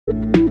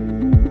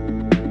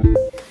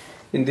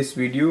In this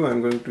video,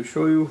 I'm going to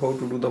show you how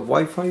to do the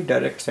Wi-Fi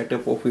Direct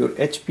setup of your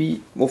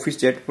HP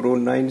OfficeJet Pro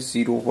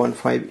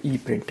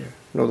 9015E printer.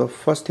 Now the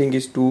first thing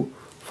is to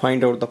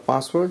find out the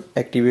password,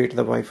 activate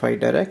the Wi-Fi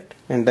Direct,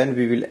 and then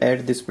we will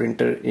add this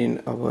printer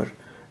in our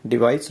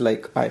device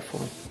like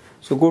iPhone.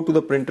 So go to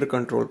the printer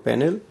control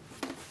panel,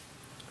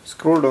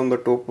 scroll down the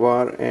top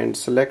bar and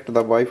select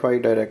the Wi-Fi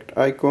Direct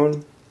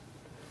icon.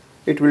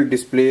 It will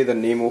display the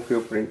name of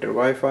your printer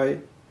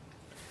Wi-Fi.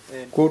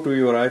 Go to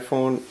your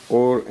iPhone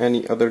or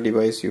any other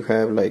device you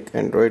have like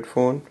Android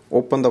phone.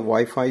 Open the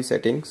Wi-Fi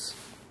settings.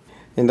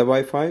 In the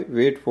Wi-Fi,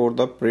 wait for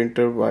the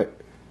printer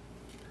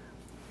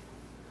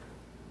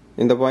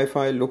In the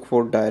Wi-Fi, look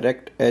for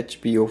Direct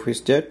HP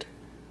OfficeJet.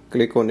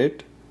 Click on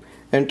it.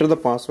 Enter the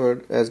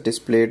password as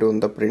displayed on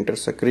the printer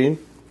screen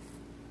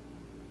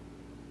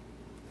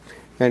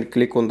and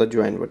click on the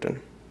join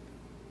button.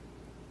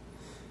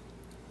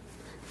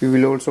 You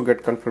will also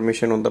get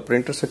confirmation on the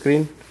printer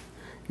screen.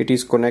 It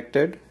is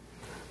connected.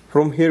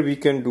 From here we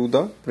can do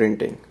the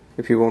printing.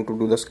 If you want to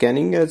do the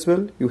scanning as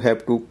well, you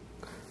have to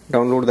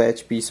download the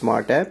HP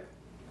Smart app.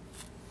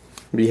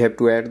 We have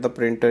to add the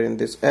printer in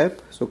this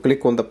app. So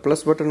click on the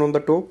plus button on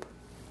the top.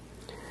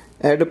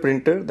 Add a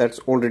printer that's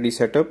already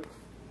set up.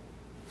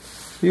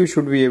 You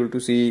should be able to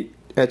see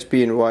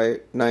HP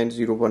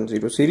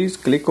NY9010 series.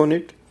 Click on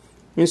it.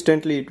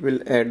 Instantly it will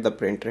add the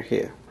printer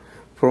here.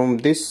 From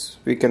this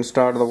we can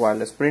start the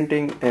wireless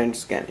printing and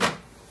scanning.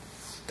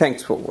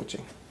 Thanks for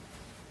watching.